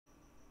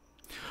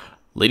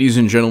Ladies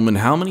and gentlemen,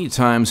 how many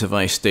times have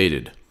I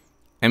stated,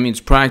 I mean, it's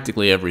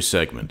practically every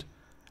segment,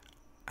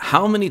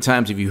 how many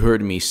times have you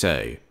heard me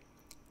say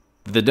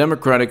the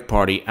Democratic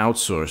Party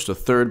outsourced a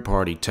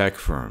third-party tech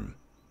firm?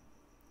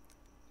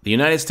 The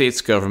United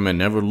States government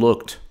never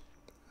looked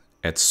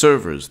at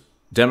servers,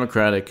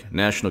 Democratic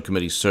National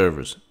Committee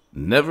servers,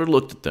 never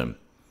looked at them,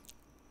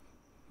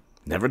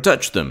 never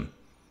touched them.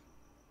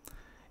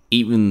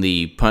 Even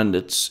the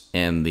pundits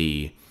and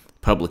the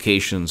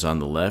publications on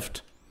the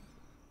left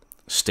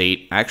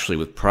state, actually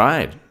with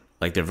pride,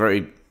 like they're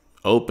very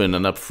open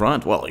and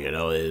upfront. Well,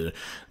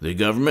 the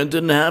government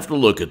didn't have to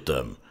look at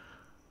them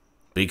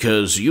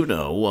because,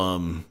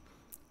 Comey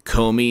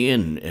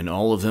and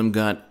all of them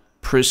got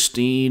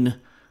pristine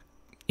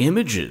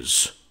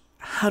images.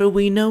 How do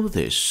we know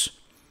this?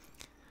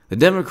 The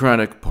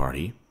Democratic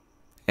Party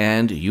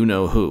and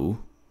you-know-who,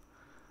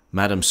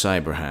 Madam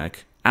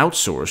Cyberhack,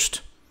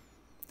 outsourced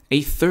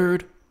a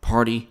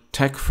third-party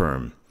tech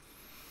firm.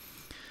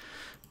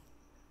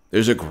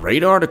 There's a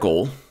great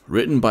article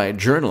written by a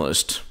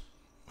journalist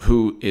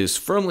who is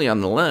firmly on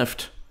the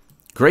left,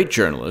 great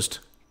journalist,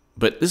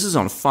 but this is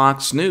on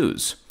Fox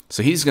News.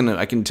 So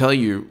I can tell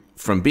you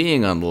from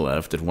being on the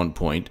left at one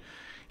point,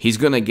 he's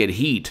going to get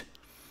heat.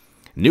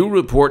 New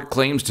report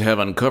claims to have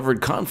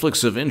uncovered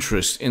conflicts of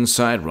interest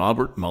inside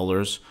Robert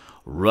Mueller's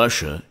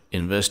Russia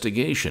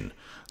investigation.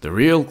 The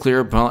real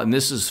clear, and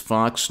this is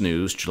Fox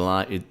News,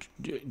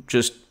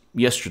 just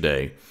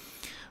yesterday,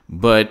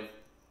 but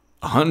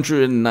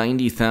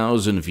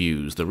 190,000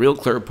 views. The Real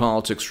Clear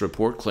Politics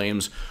report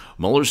claims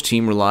Mueller's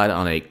team relied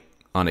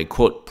on a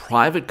quote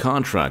private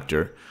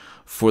contractor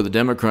for the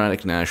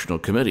Democratic National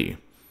Committee.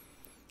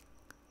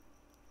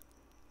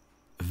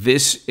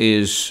 This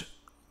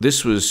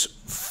was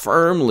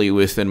firmly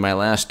within my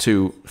last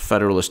two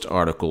Federalist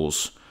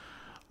articles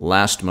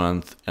last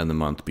month and the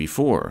month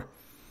before,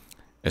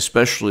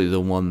 especially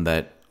the one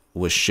that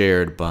was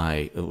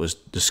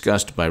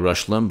discussed by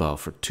Rush Limbaugh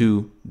for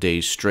 2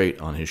 days straight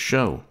on his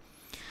show.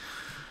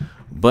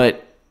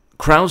 But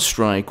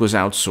CrowdStrike was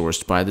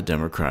outsourced by the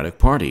Democratic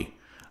Party.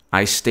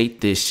 I state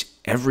this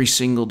every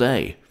single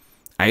day.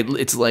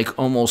 It's like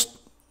almost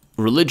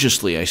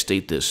religiously I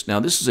state this. Now,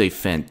 this is a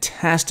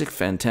fantastic,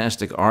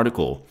 fantastic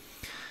article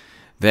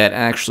that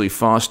actually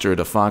fostered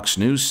a Fox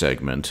News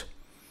segment.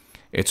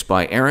 It's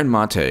by Aaron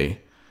Mate,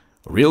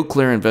 Real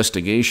Clear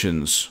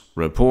Investigations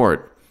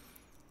report,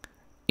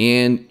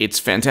 and it's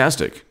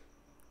fantastic.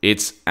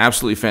 It's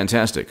absolutely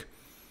fantastic.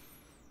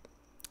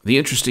 The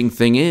interesting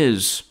thing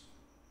is,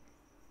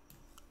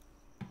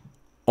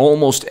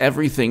 almost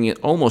everything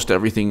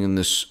in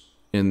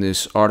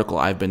this article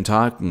I've been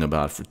talking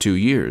about for 2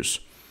 years.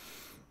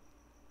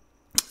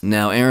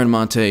 Now, Aaron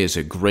Mate is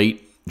a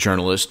great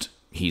journalist.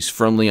 He's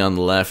firmly on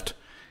the left.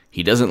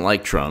 He doesn't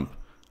like Trump.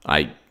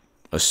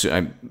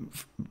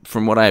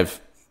 From what I've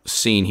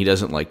seen, he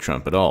doesn't like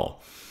Trump at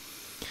all.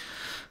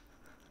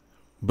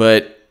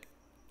 But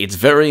it's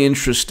very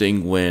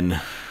interesting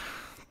when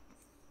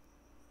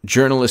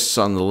journalists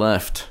on the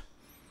left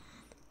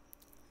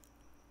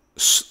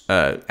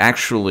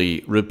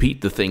actually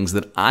repeat the things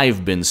that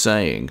I've been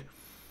saying.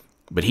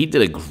 But he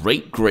did a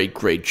great, great,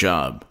 great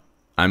job.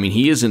 I mean,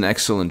 he is an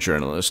excellent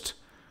journalist.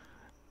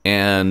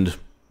 And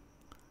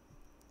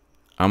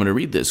I'm going to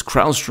read this.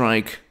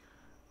 CrowdStrike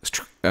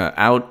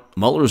out.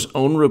 Mueller's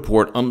own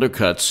report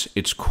undercuts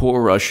its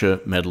core Russia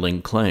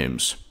meddling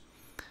claims.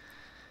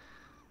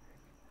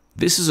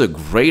 This is a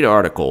great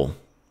article.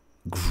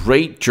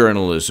 Great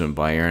journalism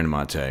by Aaron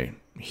Mate.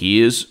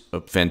 He is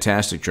a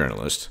fantastic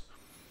journalist.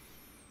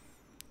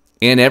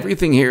 And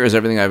everything here is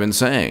everything I've been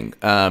saying.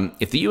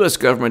 If the U.S.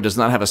 government does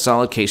not have a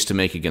solid case to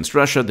make against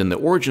Russia, then the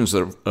origins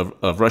of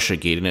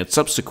Russiagate and its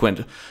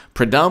subsequent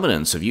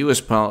predominance of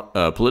U.S.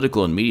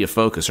 political and media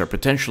focus are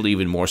potentially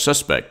even more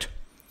suspect.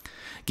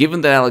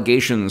 Given the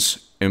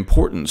allegations'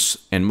 importance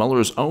and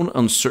Mueller's own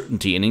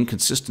uncertainty and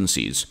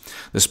inconsistencies,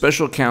 the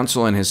special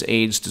counsel and his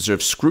aides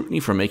deserve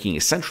scrutiny for making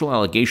a central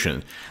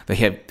allegation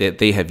that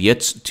they have yet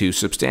to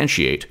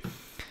substantiate.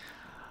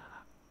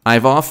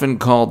 I've often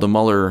called the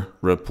Mueller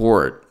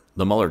report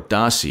the Mueller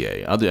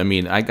dossier.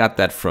 I got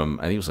that from,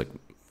 I think it was like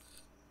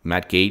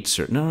Matt Gaetz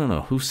or,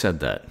 no. Who said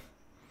that?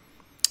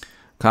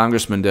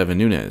 Congressman Devin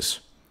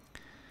Nunes.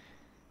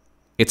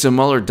 It's a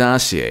Mueller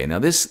dossier. Now,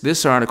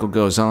 this article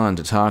goes on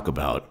to talk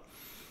about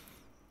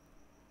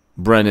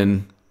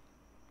Brennan,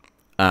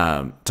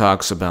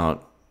 talks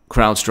about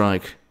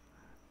CrowdStrike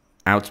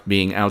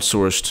being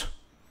outsourced.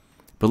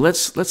 But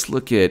let's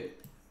look at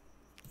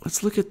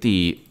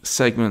the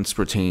segments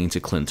pertaining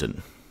to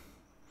Clinton.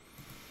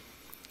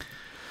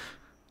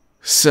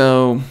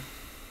 So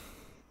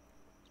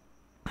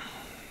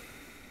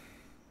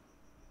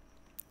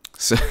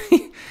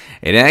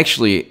it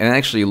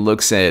actually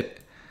looks at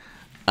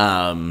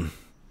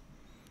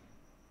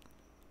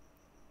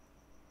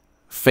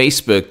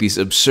Facebook, these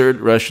absurd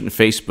Russian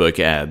Facebook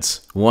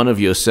ads. One of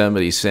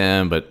Yosemite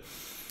Sam, but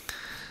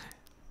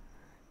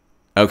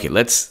okay,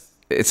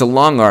 it's a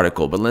long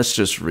article, but let's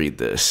just read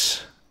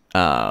this.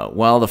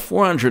 While the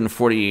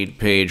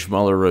 448-page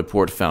Mueller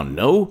report found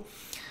no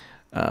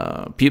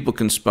people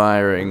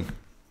conspiring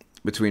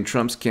between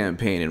Trump's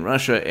campaign and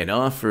Russia, and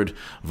offered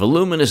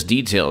voluminous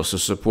details to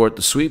support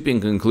the sweeping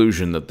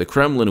conclusion that the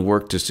Kremlin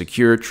worked to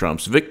secure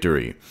Trump's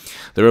victory.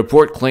 The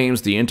report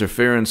claims the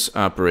interference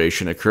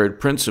operation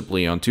occurred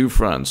principally on two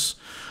fronts.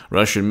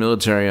 Russian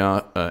military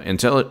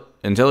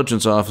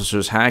intelligence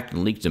officers hacked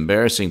and leaked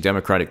embarrassing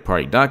Democratic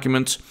Party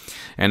documents,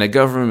 and a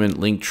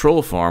government-linked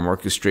troll farm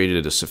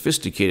orchestrated a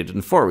sophisticated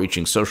and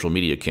far-reaching social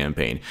media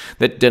campaign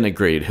that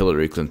denigrated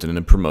Hillary Clinton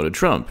and promoted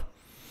Trump.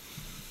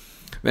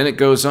 Then it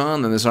goes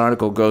on, and this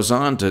article goes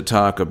on to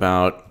talk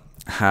about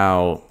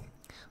how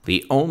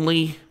they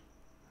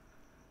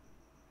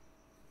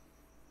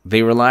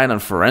relied on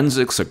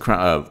forensics of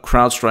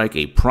CrowdStrike,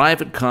 a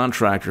private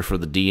contractor for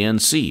the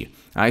DNC.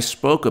 I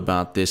spoke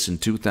about this in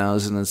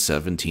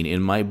 2017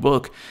 in my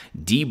book,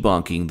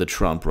 Debunking the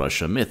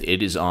Trump-Russia Myth.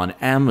 It is on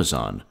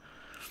Amazon.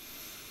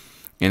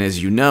 And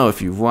as you know,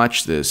 if you've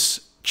watched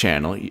this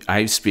channel,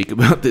 I speak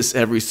about this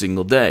every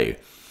single day.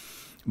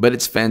 But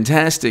it's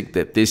fantastic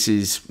that this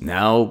is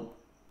now,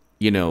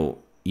 you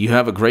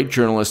have a great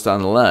journalist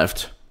on the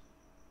left,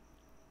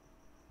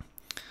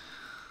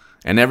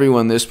 and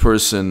everyone this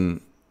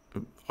person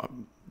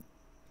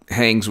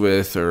hangs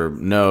with or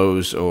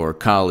knows or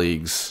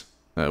colleagues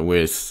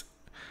with,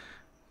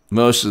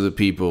 most of the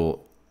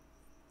people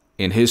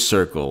in his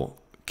circle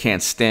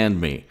can't stand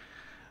me.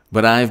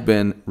 But I've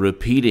been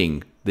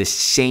repeating the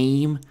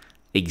same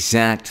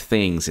exact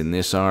things in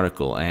this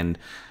article, and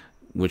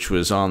which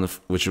was on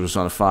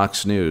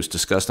Fox News,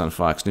 discussed on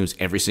Fox News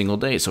every single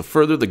day. So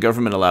further, the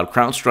government allowed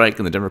CrowdStrike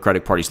and the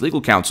Democratic Party's legal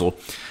counsel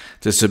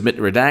to submit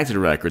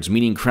redacted records,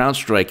 meaning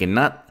CrowdStrike and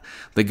not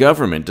the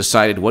government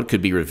decided what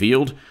could be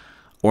revealed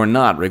or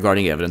not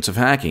regarding evidence of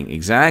hacking.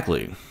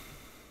 Exactly.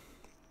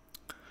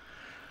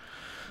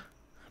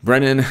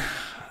 Brennan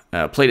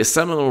played a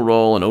seminal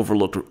role and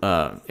overlooked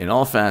in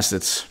all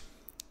facets.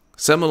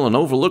 Seminal and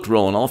overlooked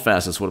role in all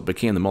facets what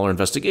became the Mueller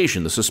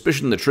investigation, the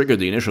suspicion that triggered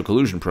the initial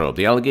collusion probe,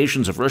 the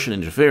allegations of Russian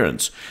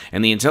interference,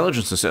 and the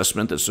intelligence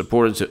assessment that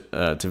supported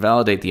to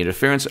validate the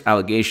interference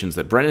allegations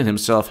that Brennan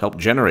himself helped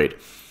generate.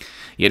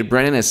 Yet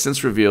Brennan has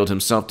since revealed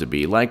himself to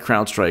be, like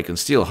CrowdStrike and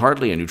Steele,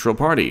 hardly a neutral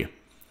party.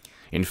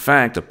 In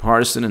fact, a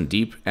partisan and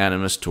deep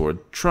animus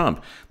toward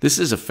Trump. This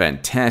is a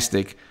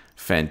fantastic,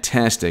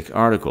 fantastic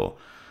article.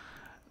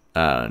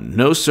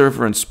 No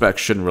server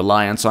inspection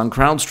reliance on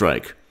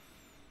CrowdStrike.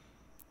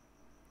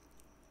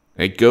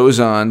 It goes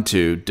on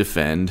to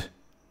defend,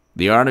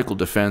 the article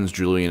defends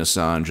Julian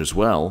Assange as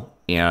well,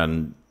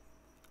 and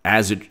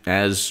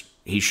as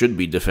he should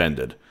be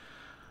defended.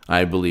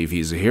 I believe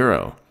he's a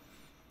hero.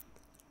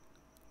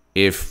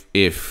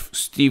 If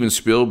Steven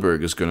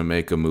Spielberg is going to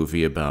make a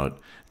movie about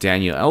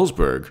Daniel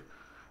Ellsberg,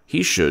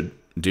 he should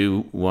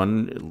do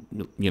one,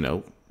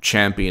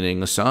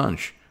 championing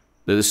Assange.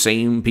 They're the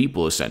same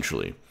people,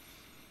 essentially.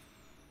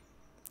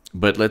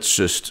 But let's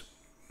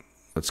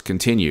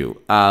continue.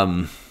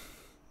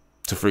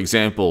 So, for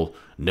example,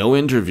 no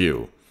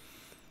interview,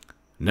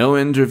 no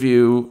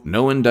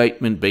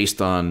indictment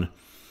based on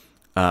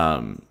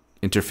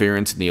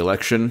interference in the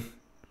election.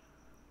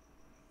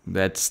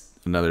 That's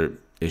another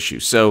issue.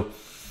 So,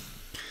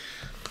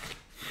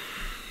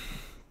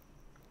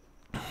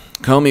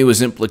 Comey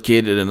was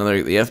implicated in the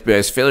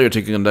FBI's failure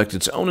to conduct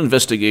its own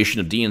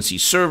investigation of DNC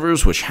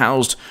servers, which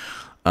housed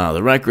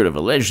the record of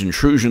alleged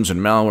intrusions and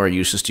malware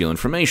used to steal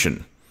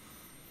information.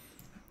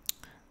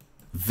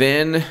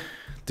 Then,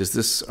 does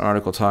this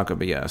article talk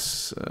about,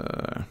 yes,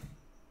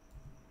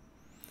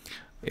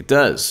 it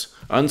does.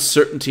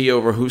 Uncertainty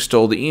over who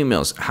stole the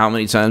emails. How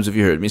many times have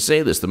you heard me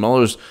say this? The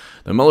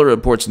Mueller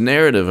report's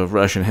narrative of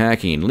Russian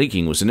hacking and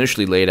leaking was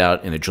initially laid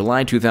out in a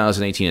July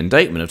 2018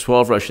 indictment of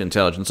 12 Russian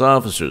intelligence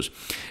officers,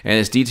 and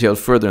is detailed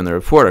further in the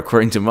report.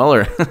 According to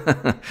Mueller,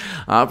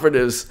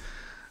 operatives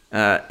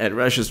at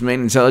Russia's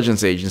main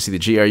intelligence agency, the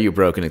GRU,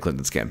 broke into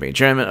Clinton's campaign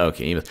chairman.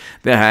 Okay,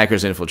 the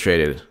hackers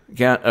infiltrated.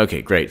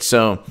 Okay, great.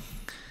 So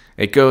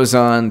it goes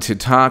on to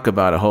talk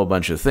about a whole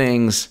bunch of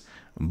things,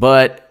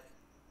 but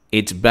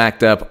it's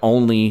backed up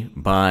only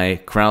by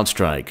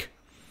CrowdStrike.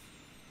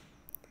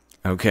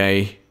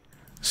 Okay,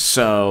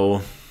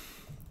 so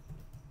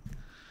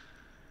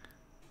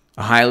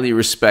a highly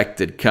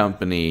respected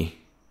company.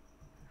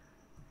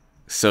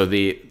 So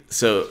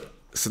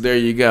there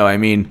you go. I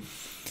mean,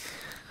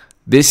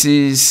 this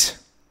is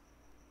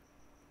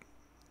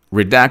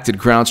redacted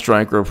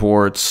CrowdStrike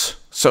reports,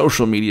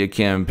 social media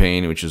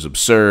campaign, which is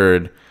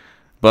absurd.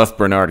 Buff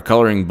Bernie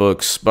coloring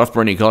books,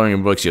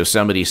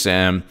 Yosemite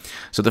Sam.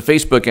 So the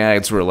Facebook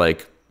ads were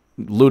like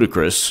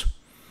ludicrous.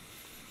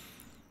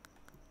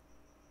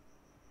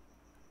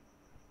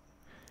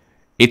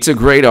 It's a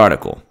great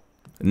article.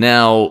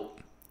 Now,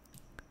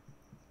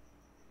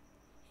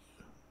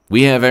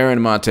 we have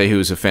Aaron Mate,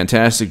 who's a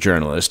fantastic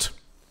journalist.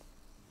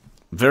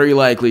 Very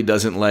likely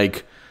doesn't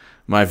like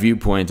my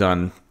viewpoint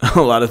on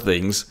a lot of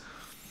things,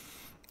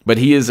 but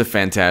he is a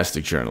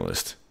fantastic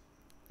journalist.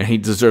 And he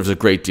deserves a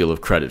great deal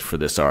of credit for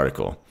this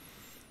article.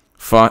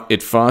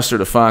 It fostered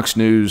a Fox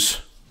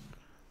News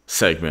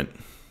segment.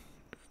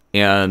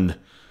 And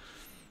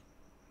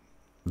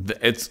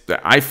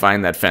I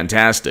find that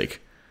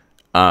fantastic.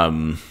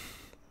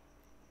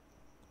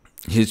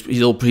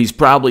 He's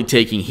probably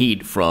taking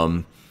heat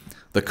from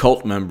the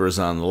cult members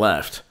on the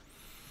left.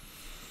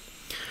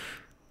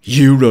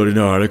 You wrote an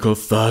article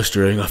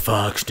fostering a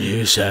Fox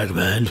News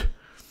segment.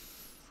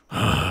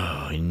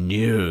 Oh, I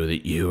knew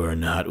that you are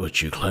not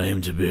what you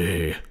claim to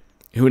be.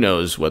 Who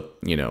knows what,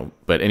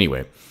 but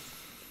anyway.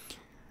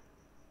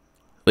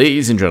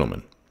 Ladies and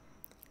gentlemen,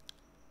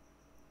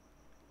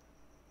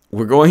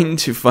 we're going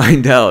to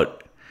find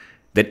out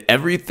that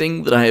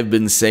everything that I have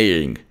been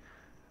saying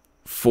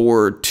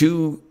for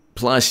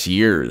 2+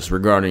 years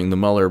regarding the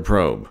Mueller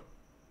probe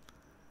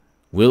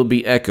will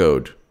be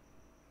echoed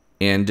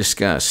and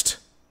discussed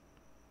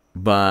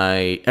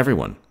by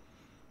everyone.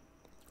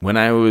 When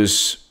I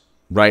was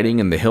writing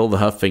in the Hill, the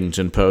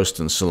Huffington Post,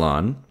 and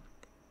Salon,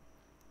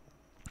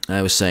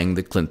 I was saying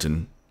that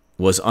Clinton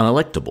was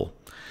unelectable.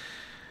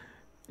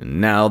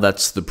 Now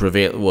that's the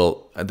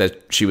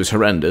that she was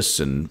horrendous,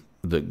 and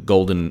the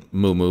golden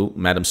muumuu,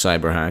 Madam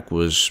Cyberhack,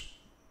 was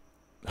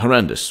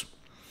horrendous.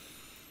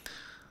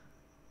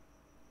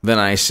 Then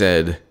I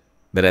said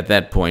that at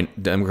that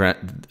point,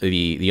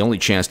 the only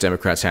chance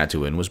Democrats had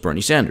to win was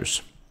Bernie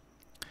Sanders.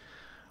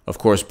 Of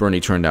course,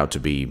 Bernie turned out to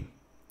be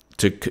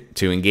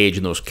to engage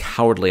in the most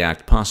cowardly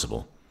act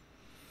possible,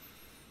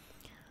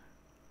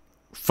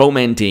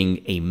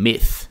 fomenting a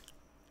myth,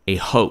 a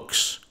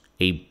hoax,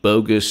 a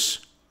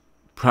bogus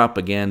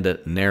propaganda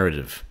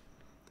narrative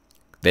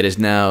that is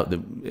now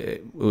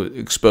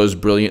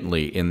exposed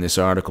brilliantly in this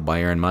article by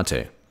Aaron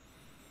Mate.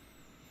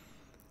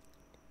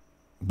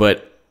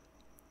 But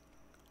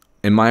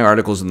in my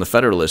articles in the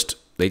Federalist,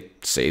 they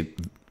say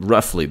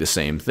roughly the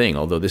same thing,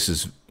 although this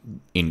is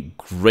in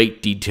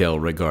great detail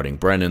regarding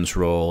Brennan's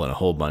role and a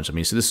whole bunch.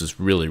 So this is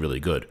really,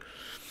 really good.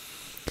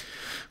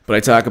 But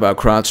I talk about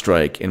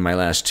CrowdStrike in my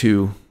last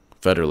 2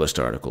 Federalist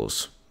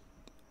articles.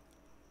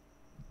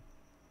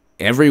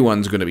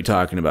 Everyone's going to be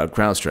talking about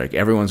CrowdStrike.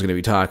 Everyone's going to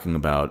be talking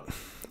about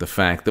the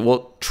fact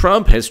that,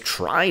 Trump has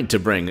tried to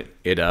bring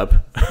it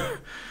up,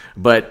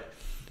 but,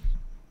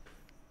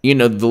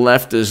 the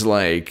left is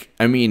like,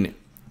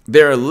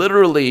 there are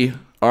literally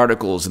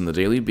articles in the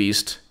Daily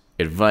Beast,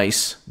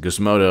 Vice,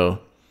 Gizmodo,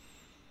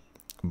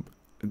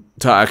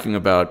 talking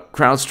about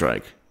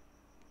CrowdStrike,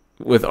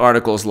 with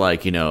articles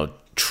like,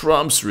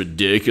 Trump's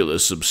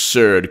ridiculous,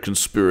 absurd,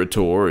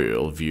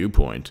 conspiratorial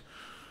viewpoint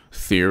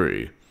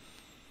theory.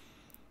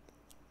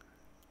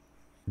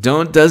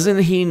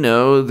 Doesn't he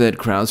know that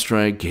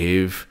CrowdStrike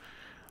gave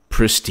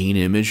pristine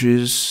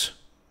images?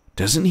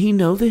 Doesn't he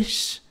know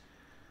this?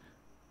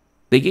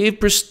 They gave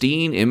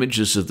pristine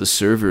images of the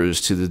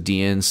servers to the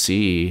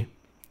DNC.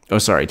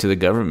 To the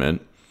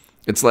government.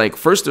 It's like,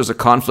 first there's a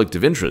conflict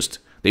of interest.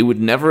 They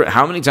would never,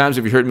 how many times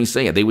have you heard me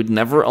say it? They would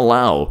never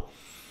allow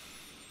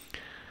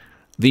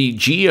the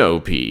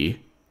GOP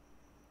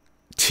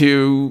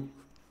to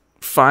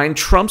find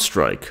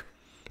Trumpstrike.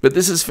 But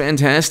this is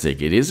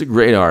fantastic. It is a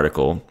great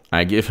article.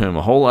 I give him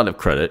a whole lot of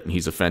credit.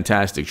 He's a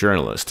fantastic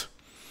journalist.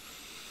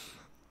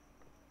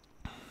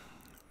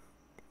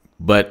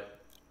 But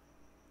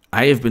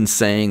I have been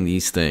saying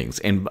these things.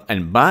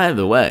 And by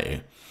the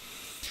way,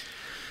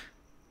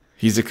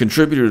 he's a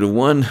contributor to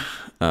one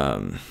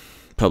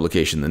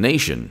publication, The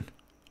Nation.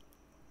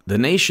 The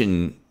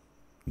Nation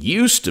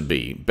used to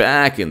be,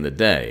 back in the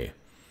day,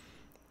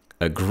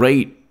 a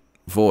great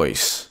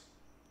voice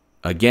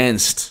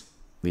against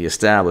the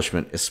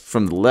establishment is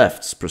from the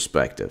left's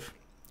perspective,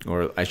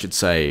 or I should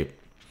say,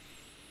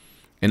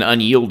 an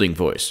unyielding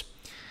voice.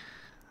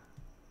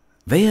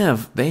 They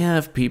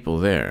have people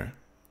there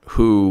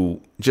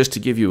who, just to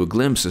give you a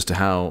glimpse as to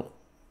how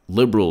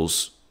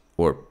liberals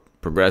or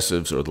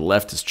progressives or the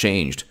left has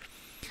changed,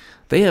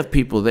 they have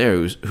people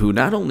there who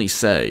not only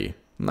say,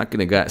 I'm not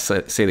going to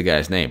say the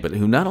guy's name, but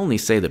who not only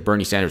say that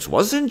Bernie Sanders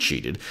wasn't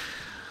cheated,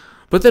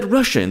 but that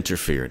Russia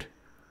interfered,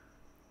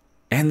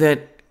 and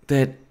that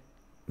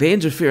they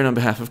interfered on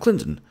behalf of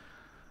Clinton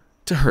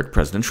to hurt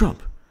President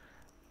Trump.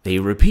 They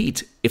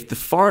repeat, if the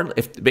far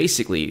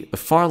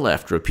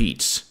left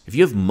repeats, if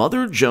you have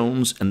Mother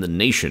Jones and The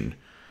Nation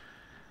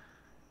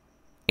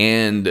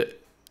and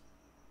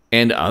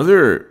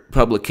other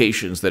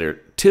publications that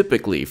are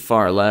typically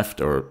far left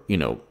or,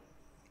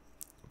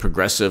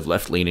 progressive,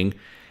 left-leaning,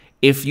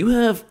 if you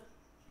have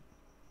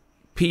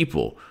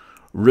people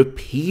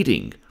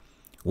repeating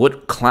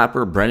what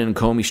Clapper, Brennan,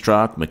 Comey,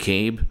 Strzok,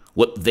 McCabe,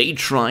 what they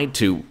tried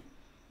to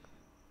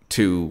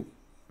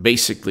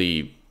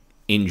basically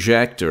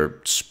inject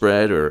or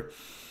spread or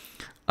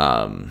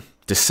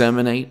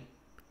disseminate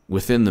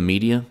within the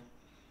media.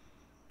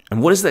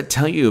 And what does that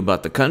tell you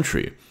about the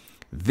country?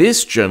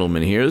 This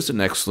gentleman here is an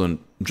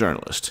excellent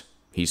journalist.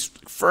 He's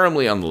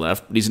firmly on the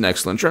left, but he's an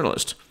excellent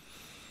journalist.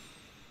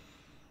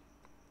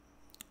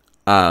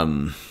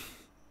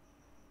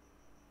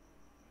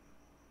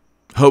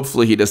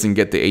 Hopefully he doesn't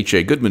get the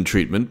H.A. Goodman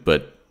treatment,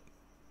 but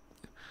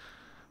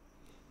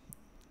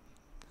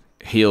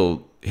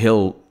he'll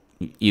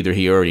either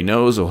he already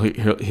knows or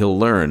he'll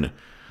learn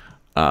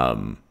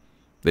that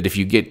if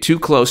you get too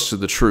close to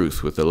the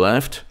truth with the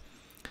left,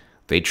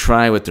 They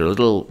try with their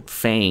little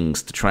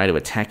fangs to try to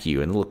attack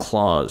you and little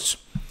claws.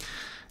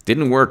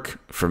 Didn't work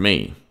for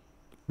me.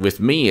 With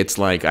me, it's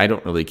like I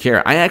don't really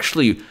care. I've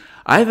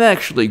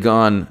actually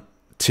gone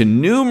to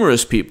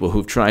numerous people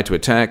who've tried to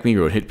attack me,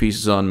 wrote hit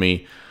pieces on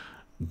me,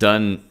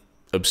 done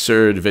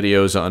absurd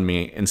videos on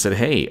me, and said,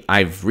 hey,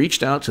 I've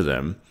reached out to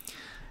them,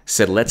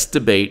 said, let's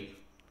debate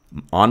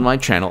on my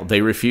channel. They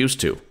refuse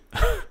to.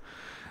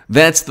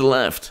 That's the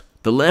left.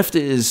 The left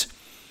is,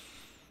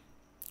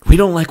 we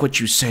don't like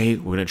what you say.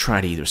 We're going to try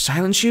to either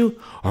silence you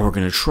or we're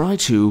going to try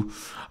to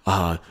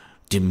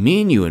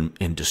demean you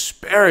and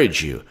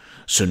disparage you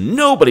so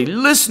nobody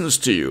listens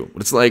to you.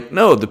 But it's like,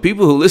 no, the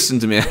people who listen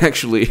to me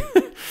actually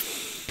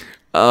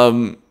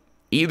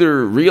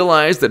either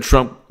realize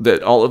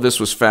that all of this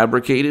was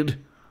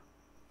fabricated,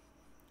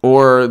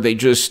 or they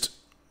just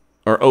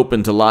are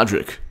open to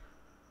logic.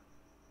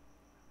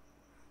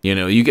 You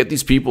know, you get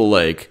these people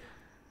like,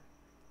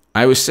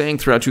 I was saying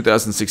throughout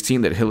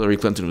 2016 that Hillary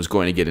Clinton was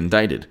going to get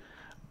indicted.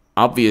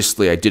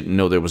 Obviously, I didn't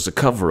know there was a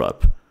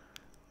cover-up.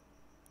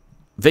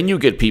 Then you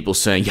get people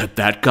saying, yeah,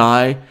 that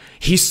guy,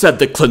 he said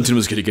that Clinton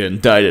was going to get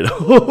indicted.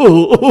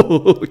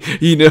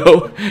 You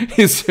know,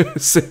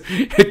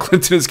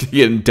 Clinton is going to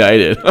get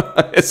indicted.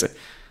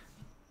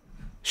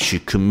 She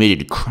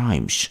committed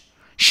crimes.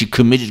 She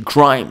committed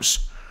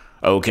crimes.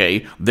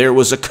 Okay, there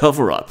was a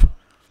cover-up.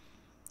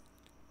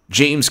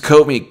 James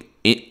Comey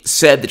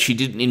said that she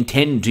didn't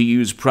intend to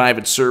use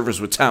private servers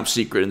with top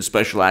secret and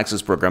special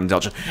access program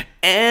intelligence.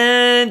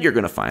 And you're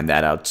going to find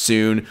that out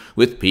soon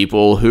with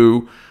people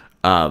who,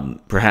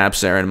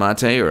 perhaps Aaron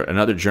Mate or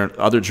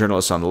other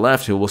journalists on the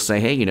left who will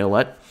say, hey, you know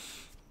what?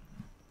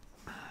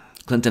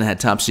 Clinton had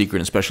top secret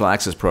and special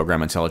access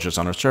program intelligence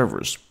on her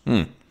servers.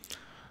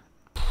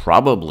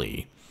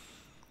 Probably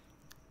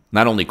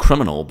not only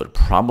criminal, but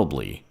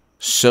probably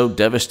so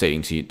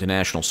devastating to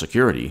national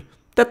security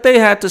that they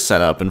had to set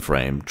up and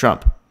frame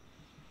Trump.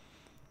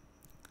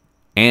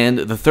 And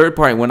the third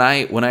part, when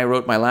I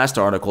wrote my last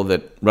article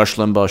that Rush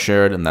Limbaugh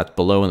shared, and that's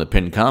below in the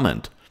pinned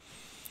comment,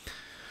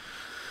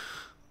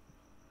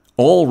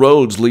 all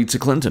roads lead to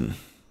Clinton.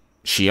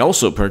 She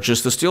also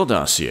purchased the Steele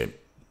dossier.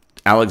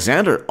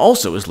 Alexander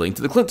also is linked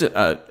to the Clinton.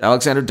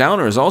 Alexander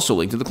Downer is also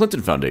linked to the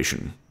Clinton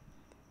Foundation.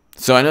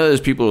 So I know there's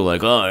people who are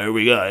like, oh, here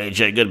we go,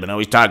 H.A. Goodman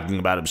always talking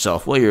about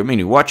himself. Well,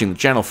 you're watching the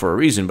channel for a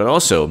reason, but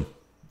also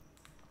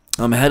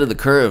I'm ahead of the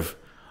curve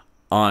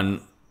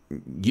on.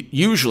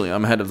 Usually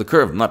I'm ahead of the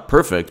curve. I'm not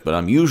perfect, but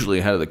I'm usually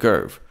ahead of the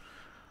curve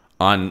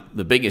on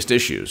the biggest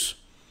issues.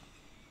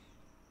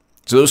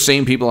 So those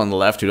same people on the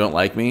left who don't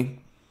like me,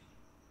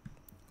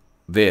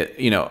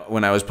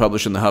 when I was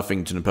published in the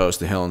Huffington Post,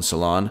 The Hill and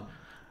Salon,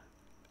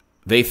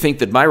 they think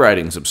that my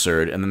writing's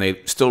absurd, and then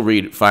they still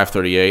read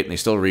 538, and they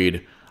still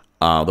read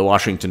the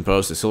Washington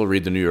Post, they still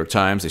read the New York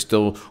Times, they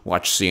still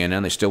watch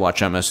CNN, they still watch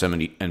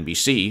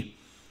MSNBC.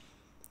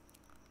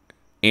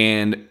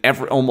 And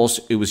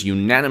it was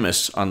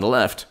unanimous on the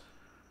left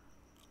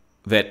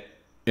that,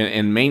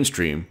 in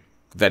mainstream,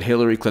 that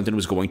Hillary Clinton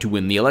was going to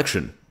win the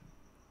election.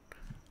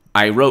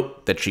 I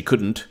wrote that she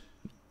couldn't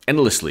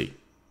endlessly.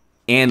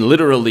 And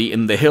literally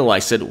in The Hill, I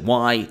said,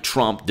 why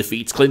Trump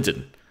defeats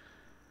Clinton.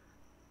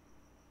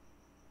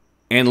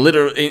 And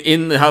literally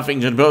in the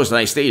Huffington Post,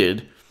 I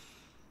stated,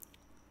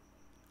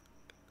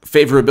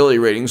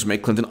 favorability ratings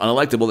make Clinton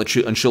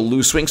unelectable and she'll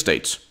lose swing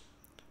states.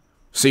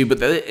 See, but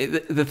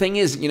the thing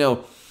is,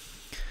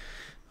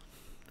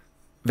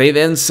 they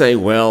then say,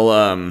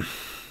 well,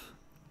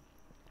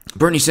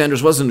 Bernie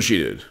Sanders wasn't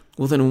cheated.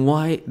 Well, then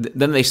why?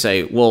 Then they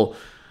say, well,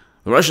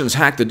 the Russians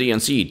hacked the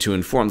DNC to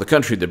inform the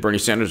country that Bernie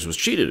Sanders was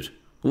cheated.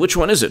 Which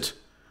one is it?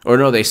 Or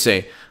no, they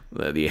say,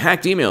 the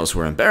hacked emails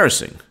were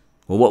embarrassing.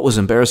 Well, what was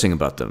embarrassing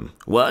about them?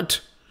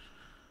 What?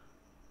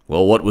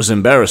 Well, what was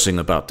embarrassing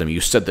about them?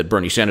 You said that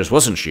Bernie Sanders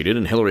wasn't cheated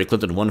and Hillary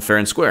Clinton won fair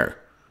and square.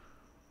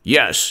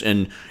 Yes,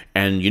 and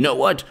you know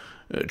what?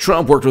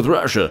 Trump worked with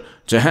Russia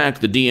to hack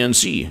the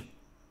DNC.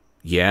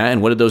 Yeah,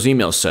 and what did those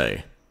emails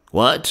say?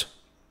 What?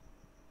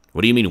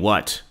 What do you mean,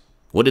 what?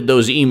 What did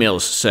those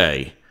emails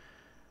say?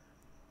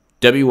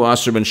 W.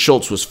 Wasserman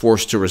Schultz was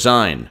forced to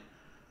resign.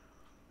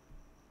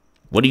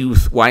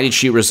 Why did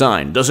she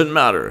resign? Doesn't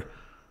matter.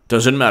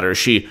 Doesn't matter.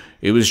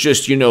 It was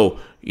just,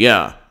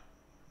 yeah.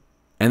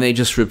 And they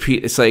just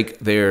repeat, it's like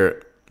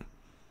they're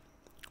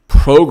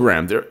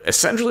programmed.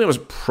 Essentially, it was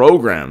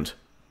programmed.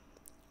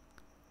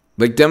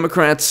 Like,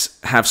 Democrats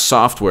have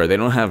software. They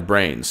don't have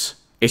brains.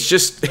 It's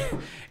just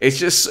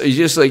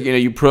like,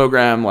 you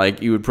program,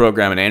 like you would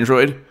program an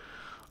Android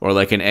or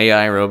like an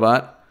AI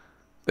robot.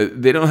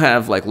 They don't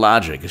have like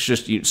logic. It's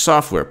just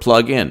software,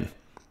 plug in.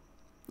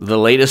 The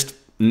latest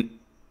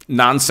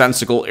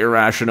nonsensical,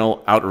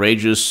 irrational,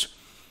 outrageous,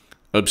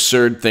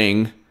 absurd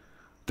thing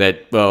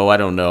that, I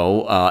don't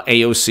know,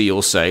 AOC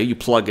will say, you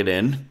plug it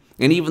in.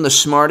 And even the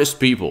smartest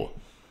people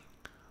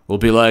will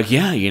be like,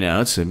 yeah,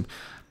 it's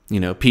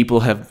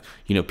people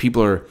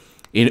are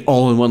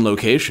all in one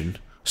location.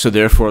 So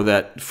therefore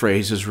that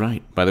phrase is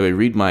right. By the way,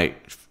 read my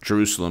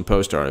Jerusalem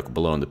Post article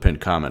below in the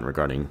pinned comment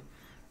regarding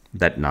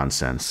that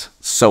nonsense.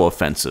 So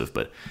offensive,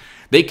 but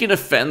they can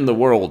offend the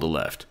world, the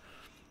left.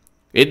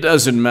 It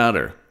doesn't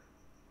matter.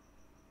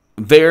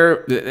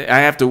 I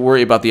have to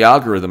worry about the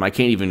algorithm. I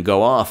can't even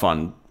go off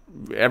on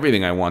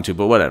everything I want to,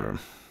 but whatever.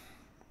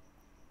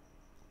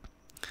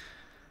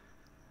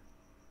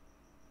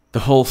 The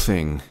whole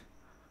thing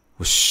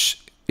was...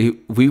 we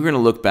were going to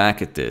look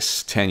back at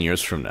this 10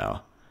 years from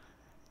now.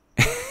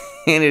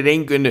 And it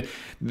ain't going to...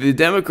 The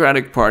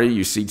Democratic Party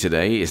you see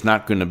today is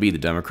not going to be the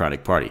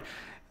Democratic Party.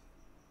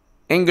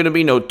 Ain't going to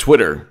be no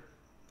Twitter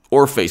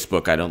or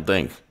Facebook, I don't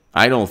think.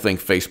 I don't think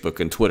Facebook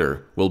and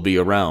Twitter will be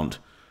around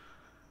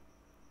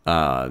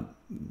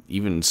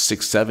even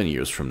 6-7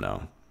 years from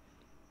now.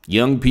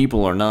 Young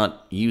people are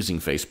not using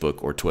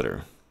Facebook or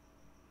Twitter.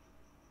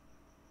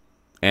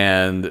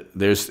 And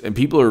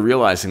people are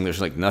realizing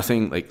there's like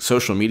nothing, like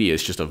social media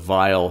is just a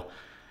vile,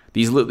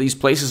 these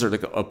places are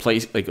like a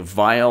place, like a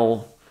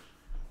vile,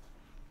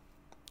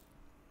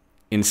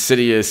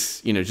 insidious,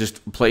 just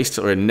a place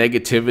where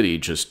negativity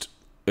just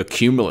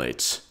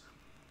accumulates.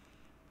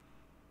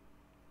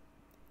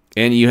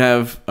 And you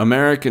have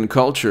American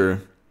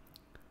culture.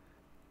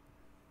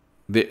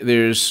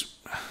 There's,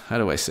 how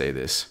do I say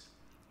this?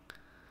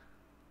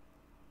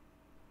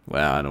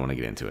 Well, I don't want to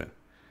get into it.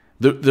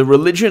 The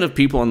religion of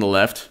people on the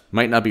left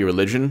might not be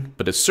religion,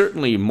 but it's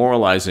certainly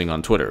moralizing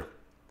on Twitter.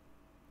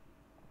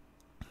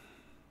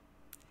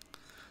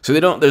 So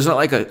there's not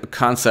like a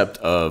concept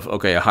of,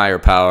 okay, a higher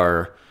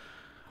power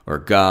or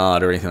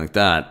God or anything like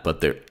that,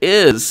 but there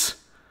is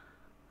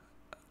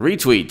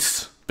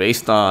retweets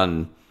based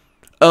on,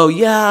 oh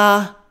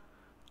yeah,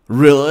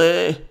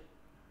 really?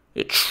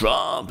 It's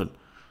Trump, and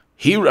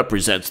he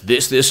represents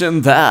this,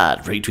 and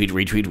that.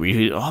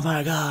 Retweet. Oh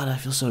my God, I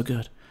feel so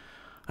good.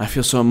 I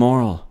feel so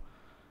moral.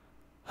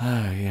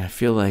 Yeah, I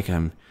feel like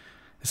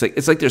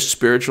it's like their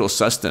spiritual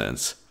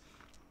sustenance.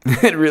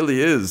 It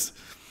really is.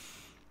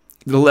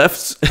 The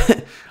left's,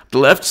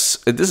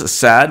 this is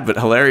sad but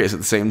hilarious at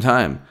the same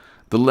time.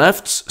 The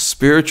left's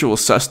spiritual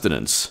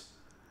sustenance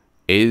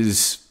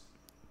is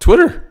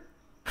Twitter.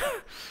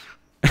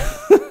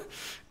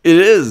 It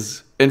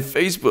is. And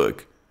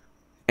Facebook.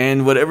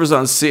 And whatever's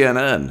on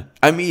CNN.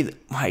 I mean,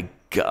 my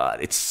God,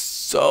 it's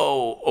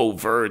so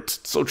overt,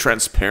 so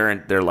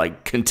transparent. They're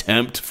like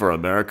contempt for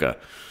America.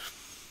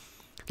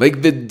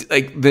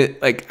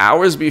 Like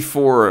hours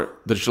before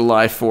the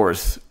July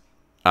 4th,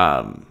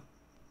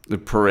 the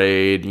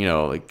parade,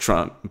 like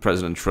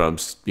President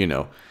Trump's,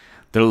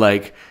 they're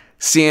like,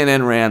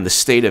 CNN ran the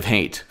state of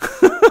hate.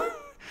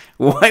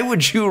 Why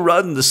would you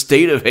run the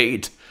state of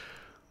hate?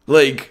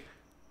 Like,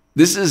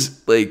 this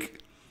is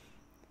like,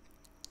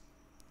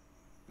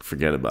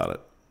 forget about it.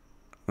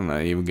 I'm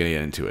not even going to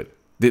get into it.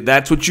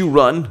 That's what you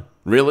run?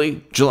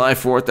 Really? July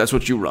 4th, that's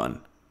what you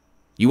run?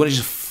 You want to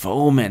just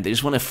foment. They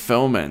just want to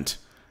foment,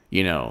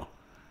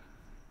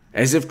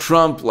 as if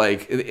Trump,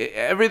 like,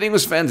 everything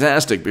was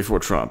fantastic before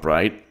Trump,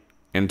 right?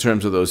 In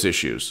terms of those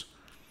issues.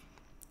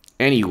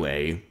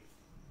 Anyway,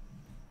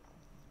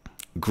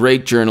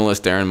 great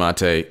journalist Aaron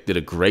Mate did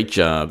a great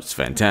job. It's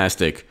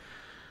fantastic.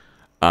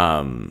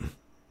 I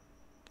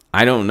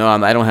don't know.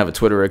 I don't have a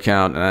Twitter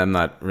account, and I'm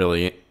not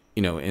really,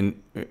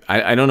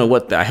 I don't know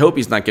what. I hope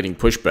he's not getting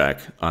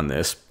pushback on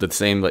this. The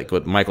same like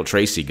what Michael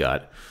Tracy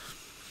got.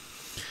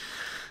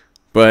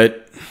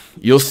 But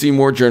you'll see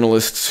more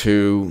journalists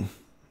who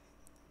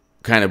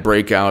kind of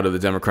break out of the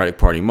Democratic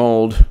Party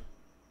mold.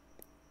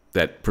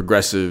 That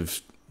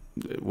progressive,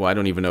 well, I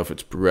don't even know if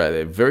it's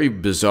progressive, very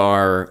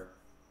bizarre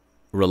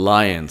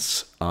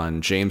reliance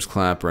on James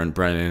Clapper and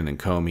Brennan and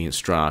Comey and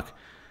Strzok.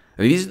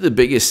 And these are the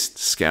biggest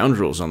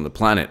scoundrels on the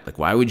planet. Like,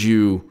 why would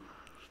you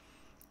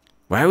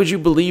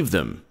believe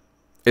them?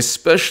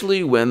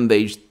 Especially when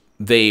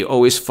they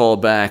always fall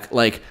back.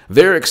 Like,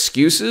 their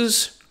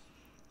excuses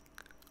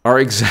are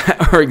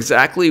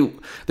exactly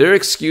their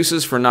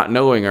excuses for not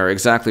knowing are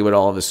exactly what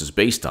all of this is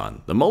based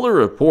on. The Mueller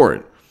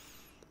report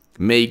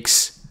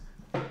makes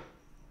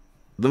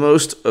the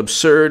most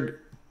absurd,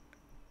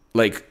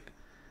 like,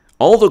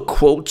 all the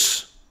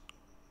quotes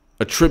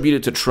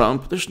attributed to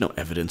Trump, there's no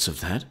evidence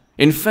of that.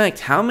 In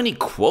fact, how many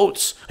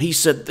quotes? He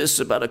said this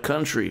about a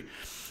country.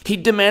 He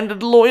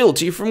demanded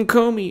loyalty from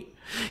Comey.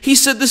 He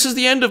said this is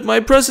the end of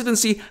my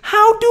presidency.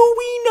 How do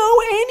we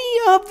know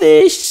any of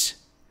this?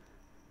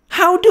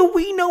 How do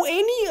we know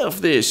any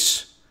of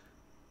this?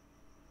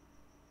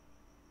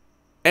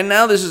 And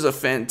now this is a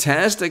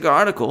fantastic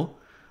article.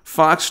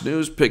 Fox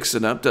News picks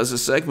it up, does a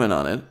segment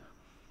on it.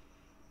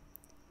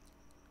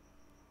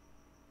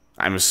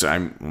 I'm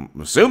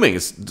assuming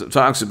it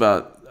talks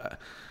about...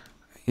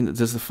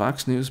 does the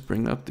Fox News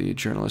bring up the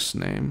journalist's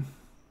name?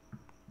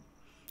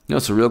 No,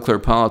 it's a Real Clear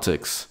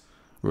Politics.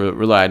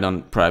 Relied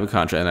on private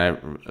contract.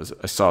 And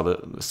I saw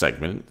the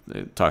segment.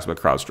 It talks about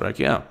CrowdStrike.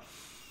 Yeah.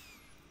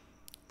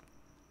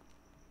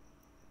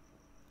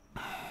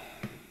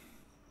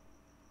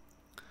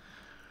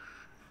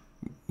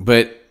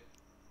 But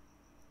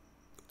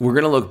we're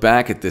going to look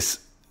back at this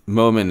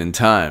moment in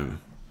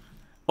time.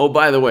 Oh,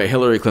 by the way,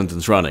 Hillary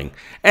Clinton's running.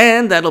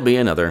 And that'll be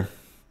another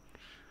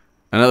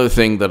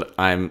thing that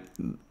I'm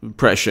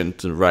prescient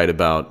to write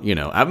about.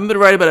 I haven't been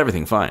right about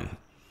everything, fine.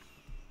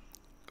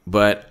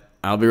 But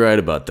I'll be right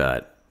about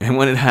that. And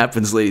when it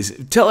happens, ladies,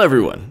 tell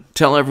everyone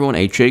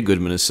H.A.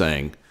 Goodman is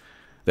saying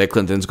that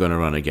Clinton's going to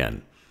run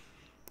again.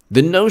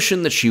 The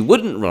notion that she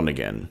wouldn't run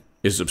again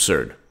is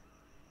absurd.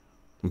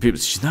 When people,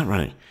 she's not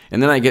running.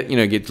 And then I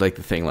get like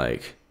the thing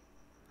like,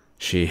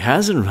 she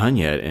hasn't run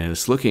yet, and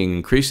it's looking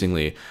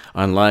increasingly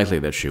unlikely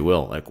that she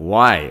will. Like,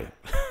 why?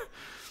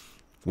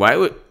 Why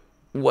would...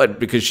 What,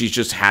 because she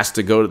just has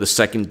to go to the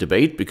second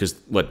debate? Because,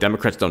 what,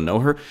 Democrats don't know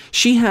her?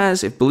 She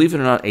has, if believe it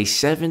or not, a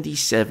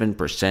 77%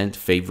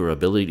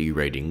 favorability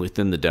rating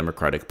within the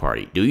Democratic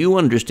Party. Do you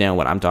understand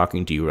what I'm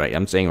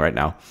saying right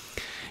now?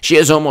 She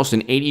has almost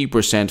an 80%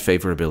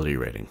 favorability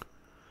rating.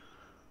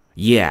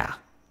 Yeah.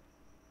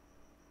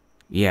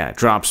 Yeah,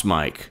 drops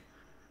mic.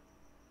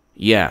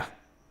 Yeah.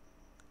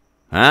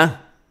 Huh?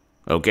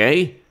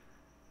 Okay.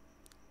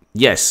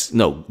 Yes.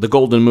 No, the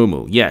Golden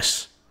Muumuu.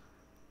 Yes.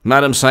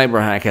 Madam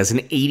Cyberhack has an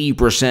 80%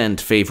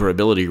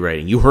 favorability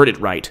rating. You heard it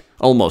right.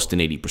 Almost an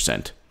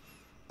 80%.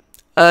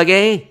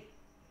 Okay.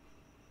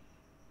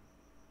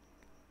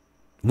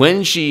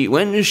 When she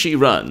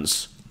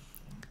runs,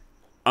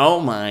 oh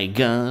my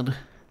God.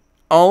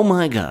 Oh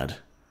my God.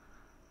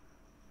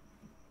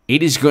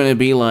 It is going to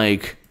be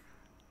like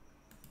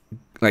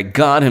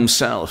God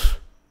himself.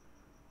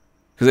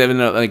 Because they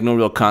have no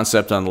real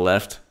concept on the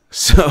left.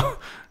 So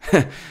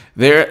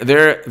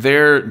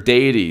their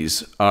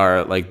deities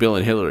are like Bill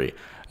and Hillary.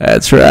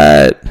 That's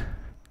right.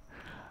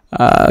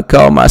 I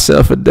call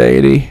myself a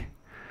deity,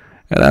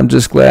 and I'm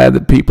just glad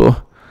that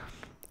people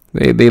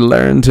they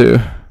learn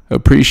to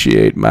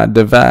appreciate my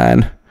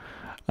divine,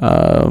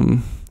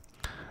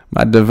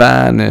 my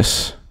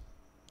divineness,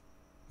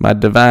 my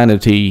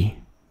divinity.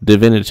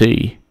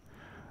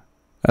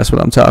 That's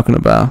what I'm talking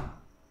about.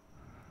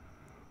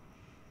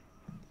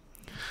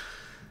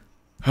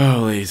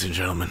 Oh, ladies and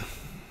gentlemen.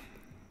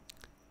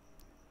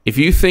 If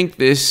you think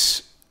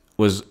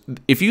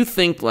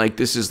like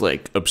this is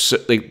like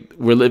absurd, like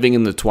we're living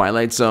in the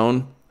Twilight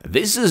Zone,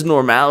 this is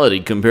normality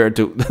compared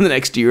to the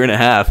next year and a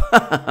half.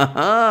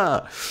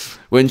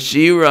 When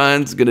she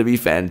runs, it's going to be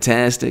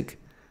fantastic.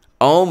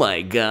 Oh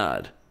my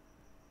God.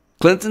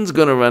 Clinton's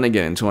going to run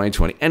again in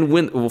 2020 and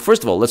win. Well,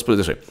 first of all, let's put it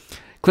this way.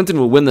 Clinton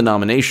will win the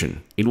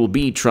nomination. It will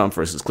be Trump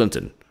versus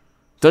Clinton.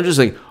 Don't just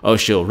think, oh,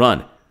 she'll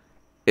run.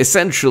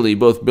 Essentially,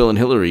 both Bill and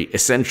Hillary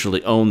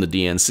essentially own the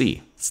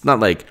DNC. It's not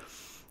like,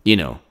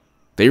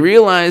 they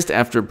realized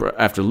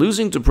after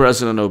losing to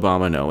President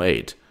Obama in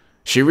 2008,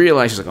 she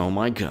realized, she's like, oh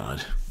my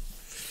God,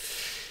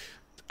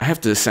 I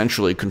have to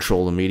essentially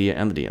control the media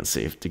and the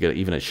DNC to get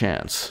even a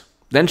chance.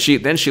 Then she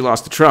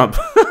lost to Trump.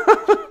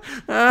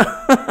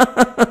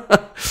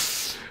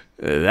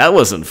 That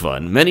wasn't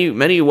fun.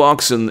 Many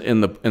walks in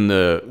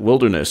the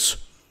wilderness,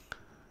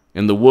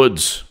 in the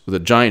woods, with a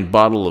giant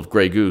bottle of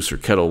Grey Goose or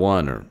Kettle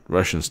One or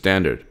Russian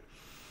Standard.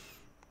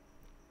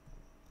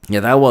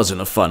 Yeah, that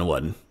wasn't a fun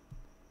one.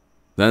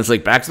 Then it's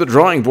like, back to the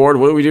drawing board.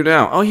 What do we do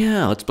now? Oh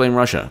yeah, let's blame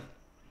Russia.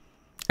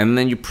 And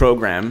then you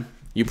program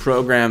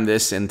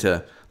this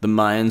into the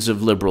minds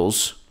of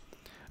liberals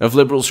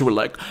who were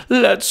like,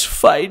 let's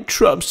fight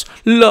Trump's,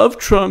 love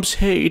Trump's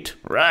hate.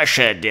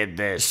 Russia did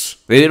this.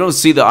 They don't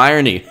see the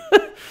irony.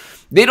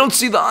 They don't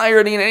see the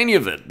irony in any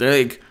of it.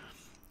 They're like,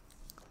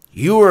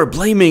 you are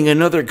blaming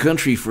another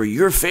country for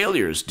your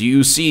failures. Do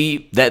you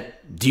see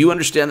that? Do you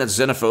understand that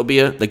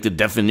xenophobia, like the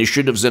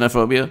definition of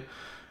xenophobia?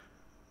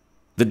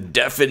 The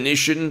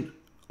definition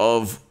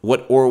of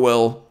what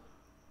Orwell,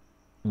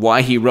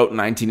 why he wrote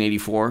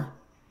 1984?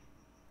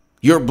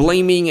 You're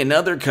blaming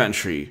another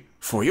country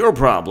for your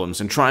problems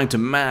and trying to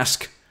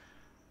mask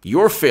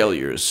your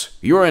failures,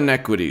 your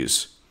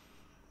inequities,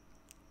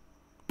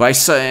 by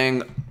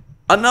saying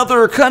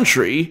another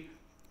country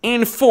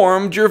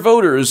informed your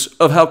voters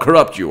of how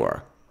corrupt you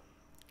are.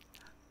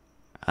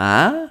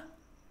 Huh?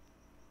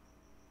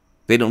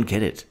 They don't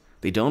get it.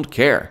 They don't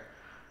care.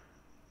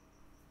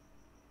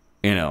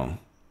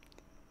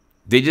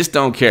 They just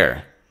don't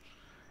care.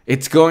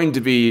 It's going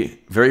to be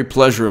very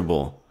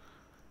pleasurable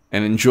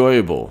and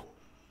enjoyable.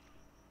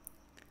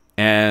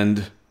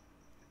 And,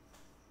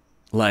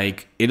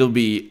 it'll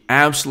be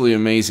absolutely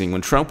amazing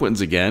when Trump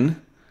wins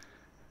again.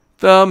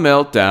 The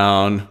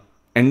meltdown.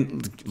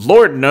 And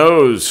Lord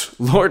knows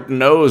what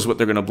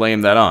they're going to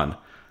blame that on.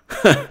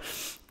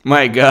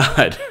 My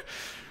God.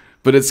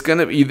 But it's going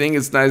to, you think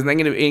it's nice, it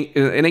ain't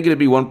going to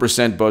be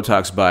 1%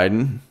 Botox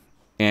Biden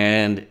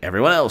and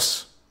everyone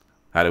else.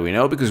 How do we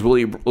know? Because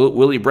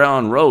Willie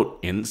Brown wrote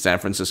in San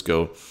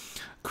Francisco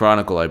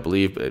Chronicle, I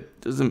believe, but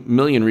there's a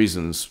million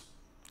reasons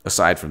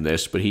aside from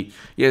this. But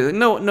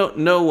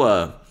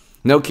no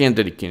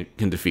candidate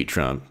can defeat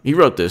Trump. He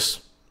wrote this.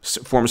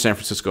 Former San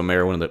Francisco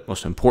mayor, one of the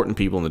most important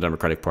people in the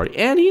Democratic Party,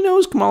 and he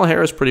knows Kamala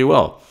Harris pretty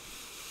well.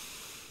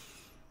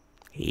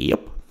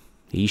 Yep,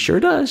 he sure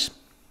does.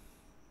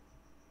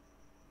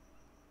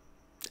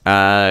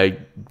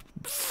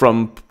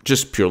 From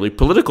just purely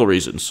political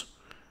reasons,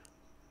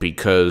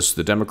 because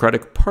the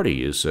Democratic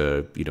Party is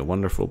a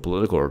wonderful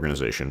political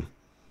organization.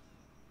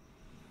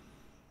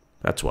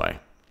 That's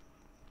why.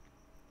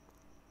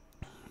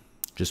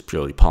 Just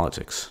purely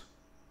politics.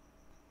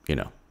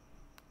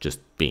 Just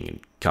being in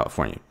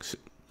California.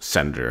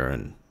 senator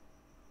and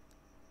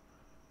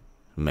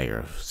mayor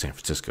of San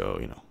Francisco,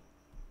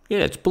 Yeah,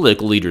 it's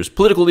political leaders.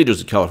 Political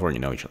leaders in California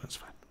know each other. That's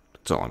fine.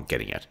 That's all I'm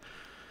getting at.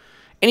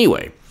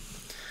 Anyway,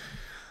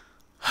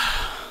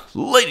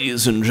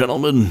 ladies and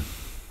gentlemen,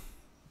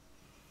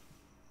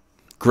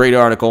 great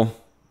article.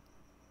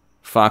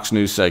 Fox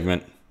News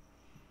segment.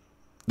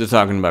 They're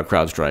talking about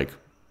CrowdStrike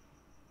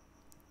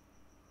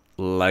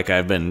like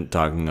I've been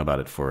talking about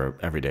it for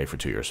every day for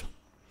 2 years.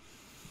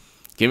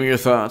 Give me your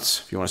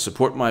thoughts. If you want to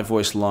support my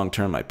voice long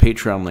term, my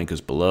Patreon link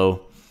is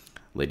below.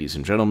 Ladies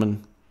and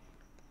gentlemen,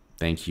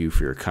 thank you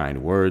for your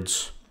kind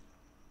words.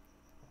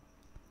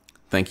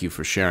 Thank you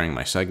for sharing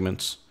my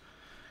segments.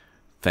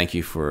 Thank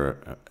you for...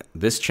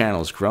 this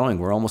channel is growing.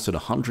 We're almost at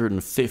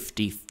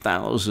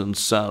 150,000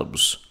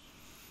 subs.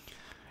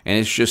 And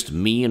it's just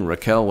me and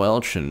Raquel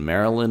Welch and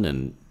Marilyn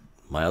and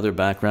my other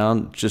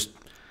background,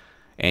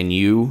 and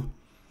you.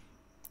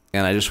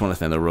 And I just want to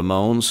thank the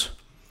Ramones.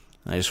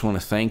 I just want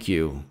to thank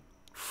you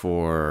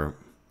for...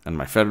 and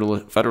my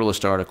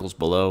Federalist articles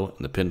below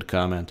in the pinned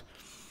comment.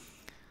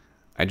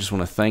 I just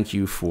want to thank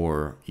you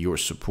for your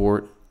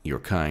support, your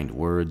kind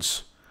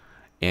words,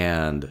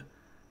 and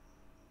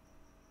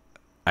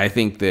I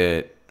think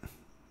that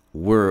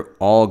we're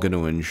all going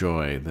to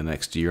enjoy the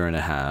next year and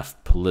a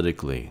half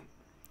politically.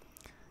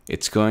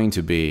 It's going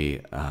to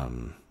be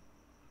an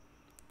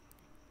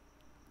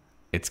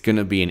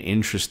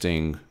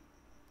interesting,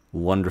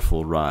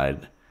 wonderful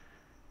ride.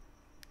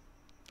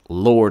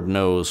 Lord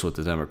knows what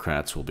the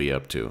Democrats will be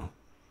up to,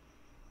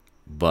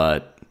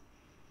 but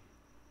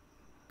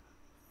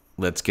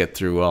let's get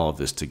through all of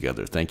this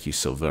together. Thank you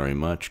so very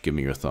much. Give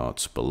me your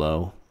thoughts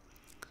below.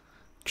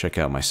 Check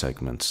out my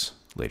segments.